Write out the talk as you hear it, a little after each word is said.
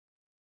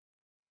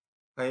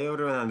Hi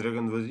everyone, I'm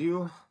Dragon with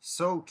you.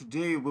 So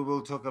today we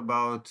will talk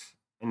about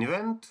an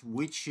event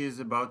which is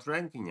about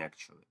ranking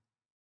actually.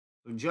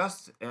 So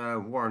just a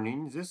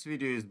warning, this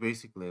video is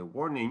basically a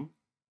warning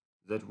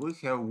that we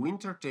have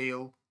Winter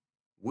Tale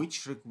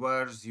which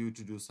requires you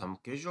to do some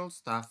casual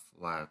stuff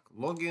like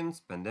login,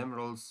 spend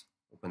emeralds,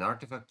 open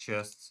artifact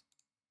chests,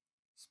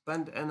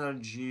 spend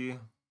energy,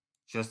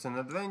 chests and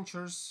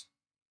adventures,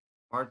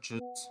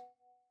 arches,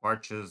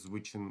 arches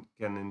which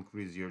can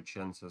increase your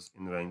chances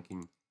in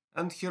ranking.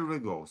 And here we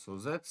go. So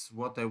that's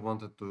what I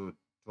wanted to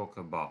talk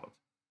about.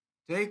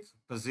 Take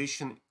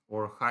position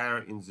or higher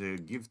in the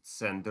gift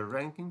sender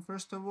ranking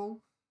first of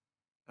all,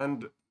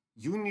 and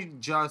you need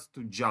just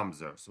to jump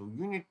there. So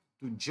you need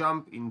to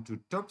jump into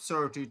top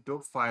 30,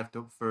 top 5,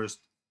 top first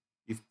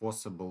if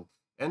possible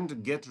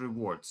and get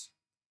rewards.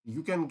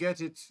 You can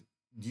get it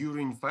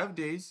during 5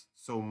 days,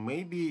 so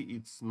maybe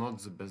it's not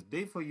the best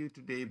day for you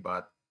today,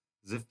 but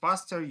the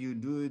faster you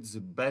do it, the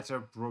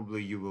better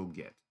probably you will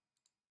get.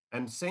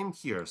 And same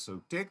here,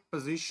 so take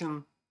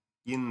position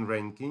in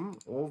ranking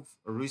of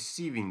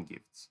receiving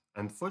gifts.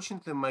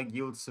 Unfortunately, my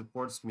guild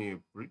supports me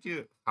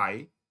pretty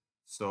high,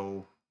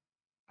 so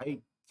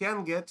I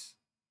can get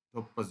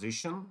top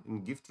position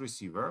in gift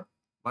receiver,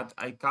 but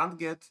I can't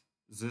get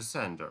the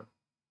sender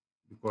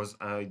because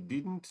I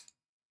didn't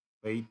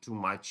pay too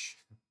much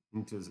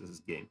into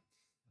this game.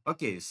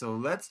 Okay, so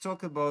let's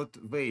talk about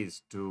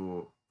ways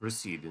to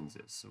proceed in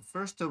this. So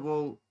first of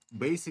all,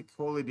 basic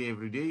holiday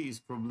every day is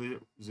probably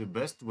the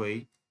best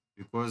way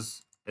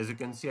because as you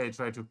can see, I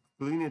try to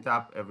clean it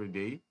up every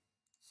day.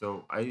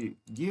 So I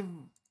give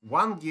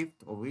one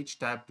gift of each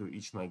type to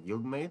each my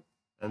guildmate,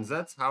 and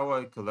that's how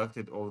I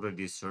collected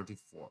already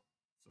 34.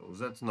 So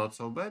that's not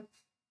so bad.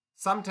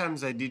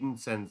 Sometimes I didn't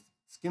send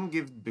skin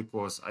gift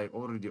because I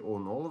already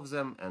own all of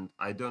them and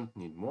I don't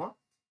need more.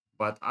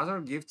 But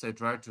other gifts I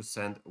try to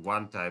send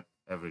one type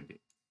every day.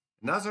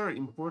 Another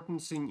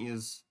important thing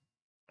is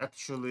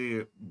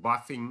actually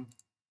buffing.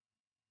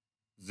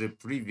 The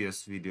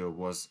previous video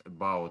was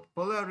about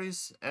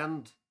Polaris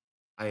and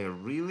I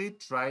really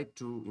tried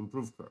to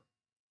improve her.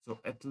 So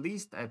at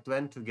least I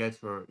plan to get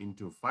her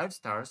into 5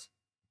 stars.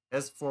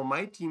 As for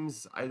my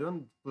teams, I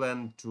don't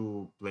plan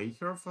to play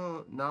her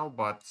for now,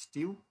 but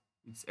still,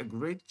 it's a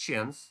great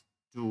chance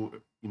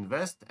to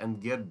invest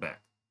and get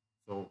back.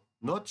 So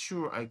not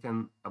sure I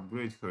can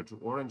upgrade her to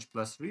Orange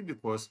plus 3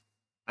 because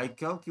I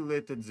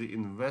calculated the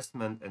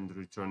investment and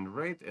return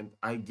rate, and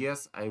I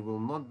guess I will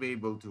not be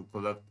able to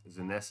collect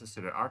the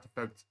necessary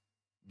artifacts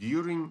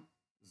during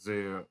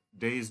the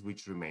days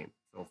which remain.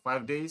 So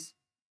 5 days,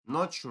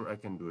 not sure I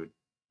can do it.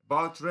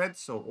 About red,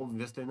 so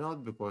obviously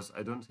not because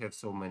I don't have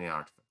so many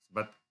artifacts,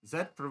 but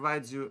that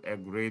provides you a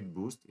great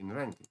boost in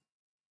ranking.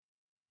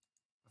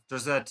 After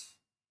that,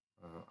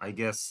 I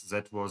guess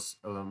that was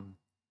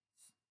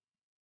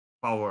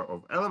power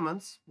of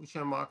elements, which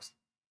I maxed,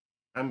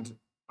 and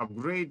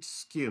upgrade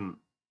skin.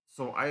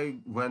 So I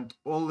went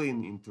all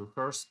in into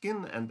her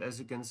skin, and as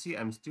you can see,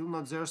 I'm still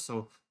not there.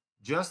 So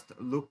just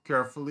look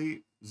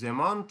carefully the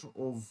amount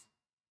of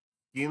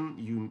skin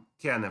you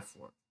can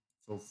afford.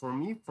 So for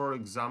me, for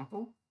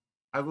example,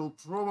 I will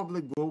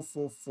probably go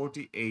for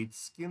 48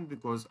 skin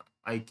because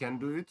I can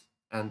do it,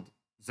 and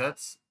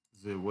that's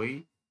the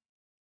way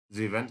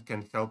the event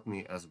can help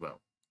me as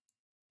well.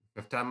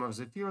 You have Time of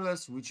the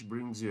Fearless, which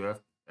brings you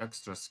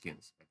extra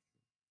skins.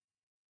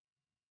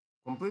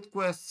 Complete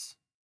quests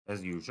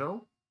as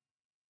usual.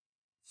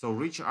 So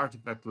reach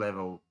artifact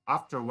level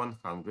after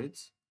 100,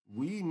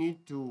 we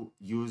need to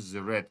use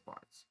the red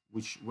parts,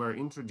 which were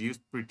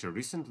introduced pretty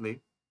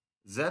recently.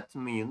 That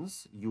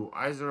means you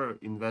either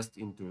invest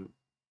into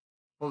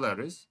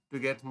Polaris to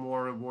get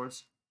more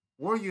rewards,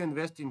 or you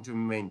invest into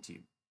main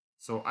team.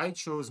 So I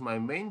chose my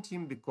main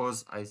team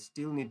because I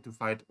still need to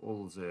fight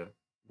all the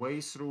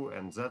way through,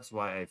 and that's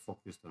why I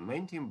focused on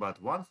main team,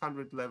 but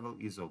 100 level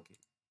is okay.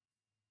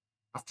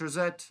 After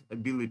that,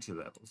 ability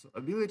level. So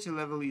ability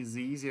level is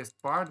the easiest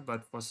part,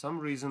 but for some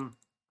reason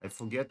I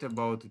forget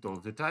about it all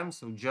the time.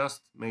 So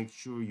just make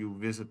sure you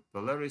visit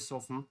Polaris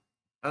often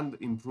and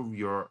improve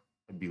your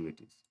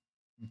abilities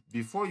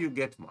before you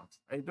get maxed.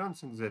 I don't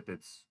think that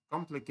it's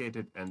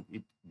complicated and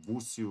it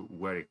boosts you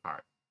very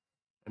hard.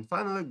 And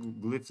finally,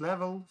 glyph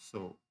level.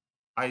 So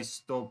I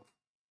stop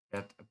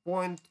at a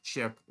point,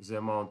 check the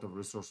amount of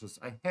resources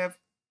I have,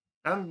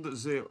 and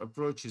the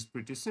approach is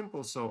pretty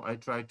simple. So I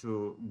try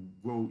to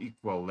go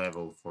equal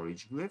level for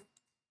each glyph.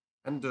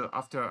 And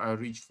after I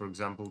reach, for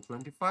example,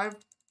 25,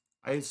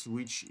 I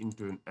switch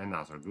into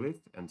another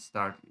glyph and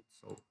start it.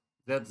 So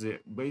that's the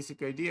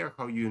basic idea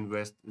how you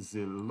invest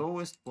the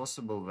lowest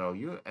possible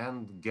value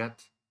and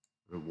get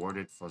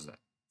rewarded for that.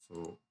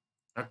 So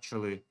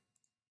actually,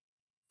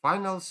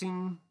 final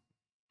thing,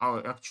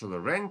 our actual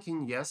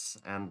ranking, yes,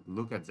 and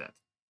look at that.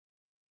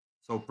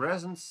 So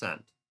present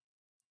sent.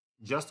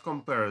 Just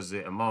compare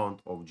the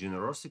amount of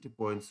generosity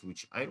points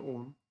which I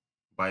own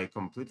by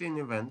completing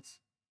events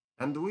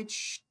and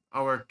which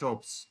our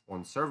tops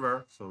on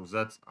server, so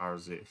that are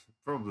the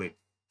probably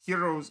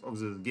heroes of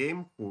this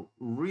game who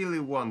really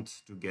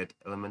want to get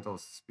elemental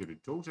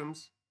spirit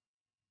totems.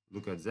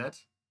 Look at that.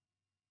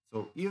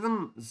 So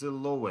even the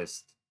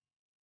lowest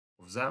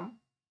of them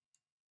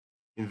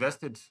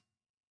invested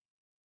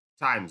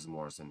times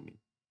more than me,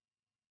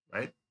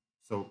 right?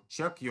 So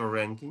check your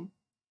ranking.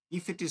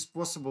 If it is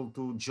possible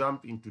to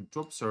jump into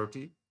top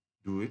 30,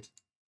 do it.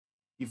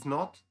 If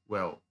not,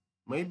 well,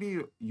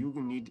 maybe you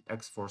need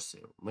X for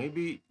sale.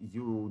 Maybe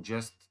you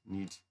just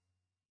need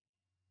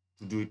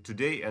to do it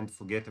today and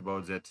forget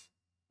about that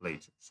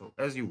later. So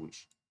as you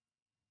wish.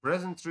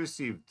 Present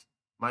received.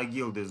 My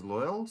guild is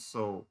loyal,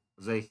 so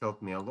they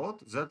help me a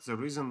lot. That's the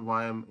reason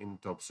why I'm in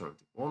top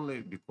 30.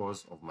 Only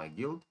because of my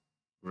guild.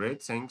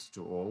 Great thanks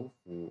to all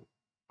who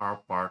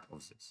are part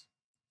of this.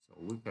 So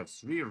we have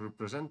 3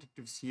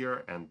 representatives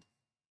here, and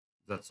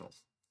that's all.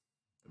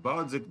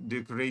 About the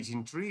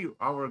decorating tree,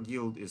 our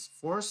guild is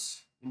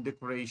fourth in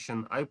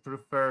decoration. I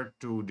prefer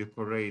to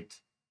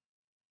decorate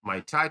my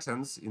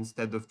titans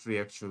instead of tree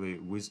actually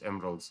with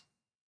emeralds.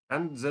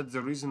 And that's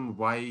the reason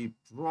why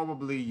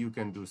probably you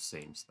can do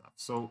same stuff.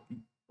 So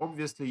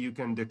obviously you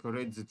can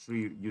decorate the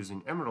tree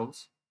using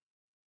emeralds.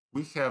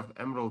 We have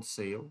emerald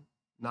sale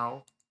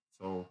now.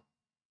 So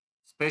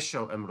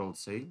special emerald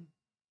sale.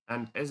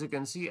 And as you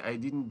can see, I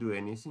didn't do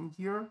anything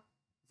here.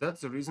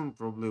 That's the reason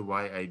probably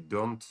why I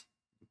don't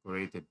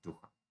decorate it too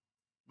hard.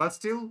 But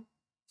still,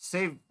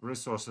 save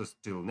resources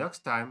till next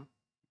time.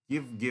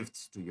 Give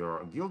gifts to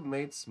your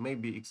guildmates,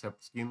 maybe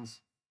accept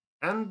skins.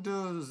 And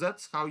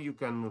that's how you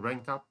can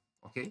rank up.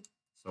 Okay,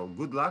 so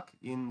good luck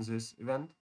in this event.